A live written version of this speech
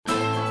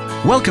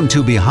Welcome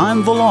to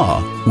Behind the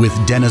Law with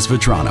Dennis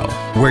Vetrano,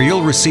 where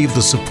you'll receive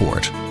the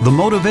support, the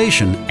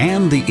motivation,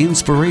 and the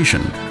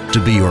inspiration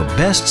to be your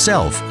best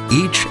self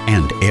each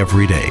and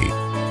every day.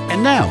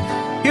 And now,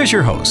 here's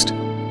your host,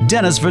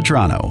 Dennis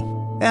Vetrano.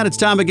 And it's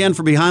time again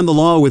for Behind the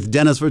Law with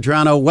Dennis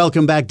Vetrano.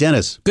 Welcome back,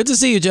 Dennis. Good to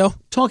see you, Joe.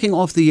 Talking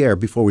off the air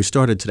before we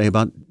started today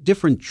about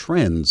different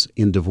trends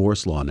in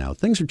divorce law now.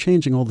 Things are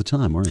changing all the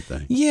time, aren't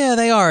they? Yeah,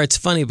 they are. It's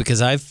funny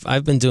because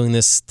I've been doing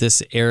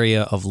this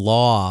area of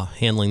law,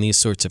 handling these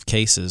sorts of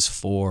cases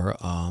for,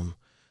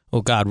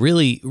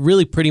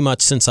 really pretty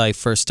much since I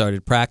first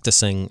started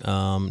practicing,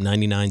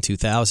 99,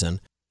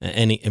 2000,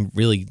 and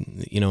really,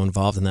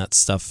 involved in that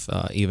stuff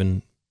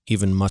even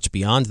much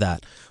beyond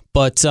that.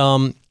 But,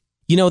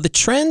 the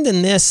trend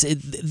in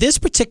this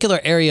particular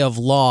area of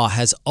law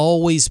has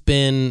always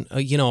been,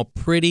 a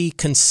pretty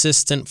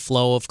consistent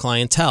flow of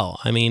clientele.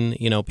 I mean,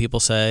 people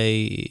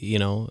say,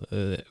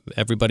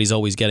 everybody's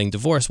always getting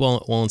divorced.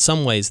 Well, in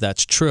some ways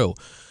that's true.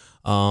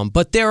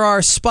 But there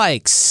are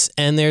spikes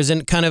and there's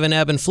kind of an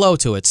ebb and flow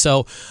to it.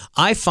 So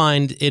I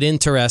find it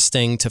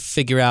interesting to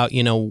figure out,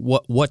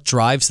 what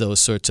drives those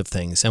sorts of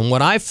things. And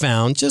what I've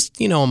found just,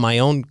 in my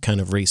own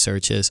kind of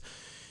research is,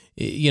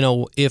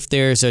 if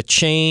there's a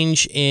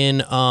change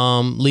in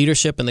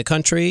leadership in the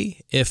country,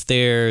 if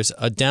there's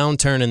a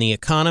downturn in the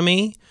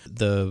economy,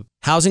 the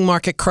housing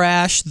market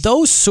crash,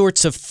 those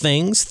sorts of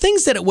things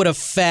that it would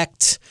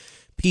affect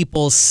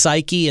people's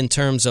psyche in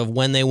terms of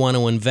when they want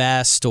to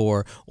invest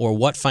or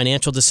what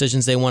financial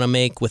decisions they want to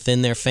make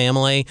within their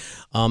family.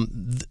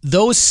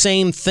 Those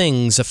same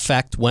things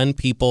affect when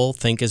people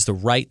think is the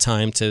right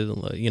time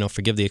to,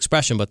 forgive the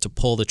expression, but to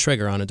pull the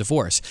trigger on a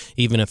divorce,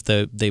 even if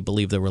they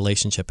believe the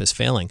relationship is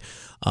failing.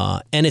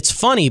 And it's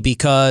funny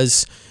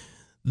because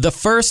the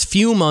first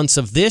few months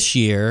of this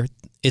year,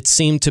 it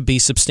seemed to be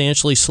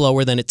substantially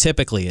slower than it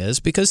typically is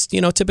because,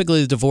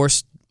 typically the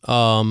divorce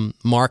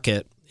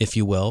market, if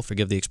you will,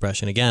 forgive the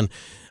expression again,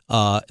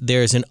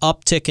 there's an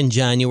uptick in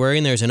January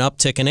and there's an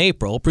uptick in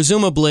April.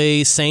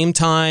 Presumably, same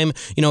time,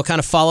 kind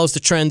of follows the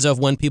trends of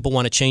when people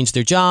want to change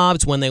their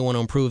jobs, when they want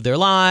to improve their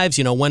lives,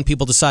 when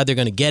people decide they're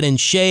going to get in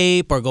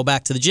shape or go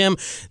back to the gym.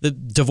 The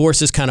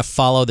divorces kind of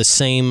follow the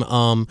same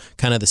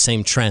the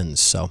same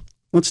trends. So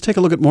let's take a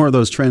look at more of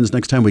those trends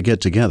next time we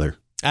get together.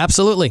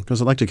 Absolutely.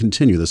 Because I'd like to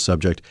continue this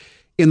subject.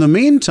 In the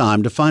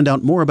meantime, to find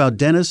out more about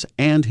Dennis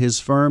and his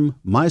firm,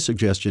 my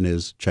suggestion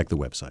is check the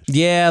website.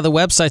 Yeah, the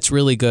website's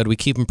really good. We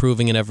keep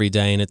improving it every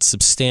day, and it's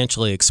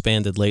substantially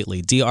expanded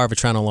lately.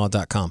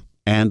 drvetranolaw.com.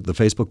 And the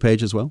Facebook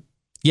page as well?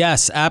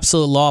 Yes,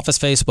 absolute Law Office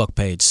Facebook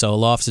page. So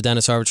Law Office of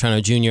Dennis R.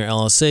 Vetrano Jr.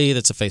 LLC,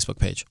 that's a Facebook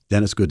page.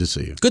 Dennis, good to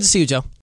see you. Good to see you, Joe.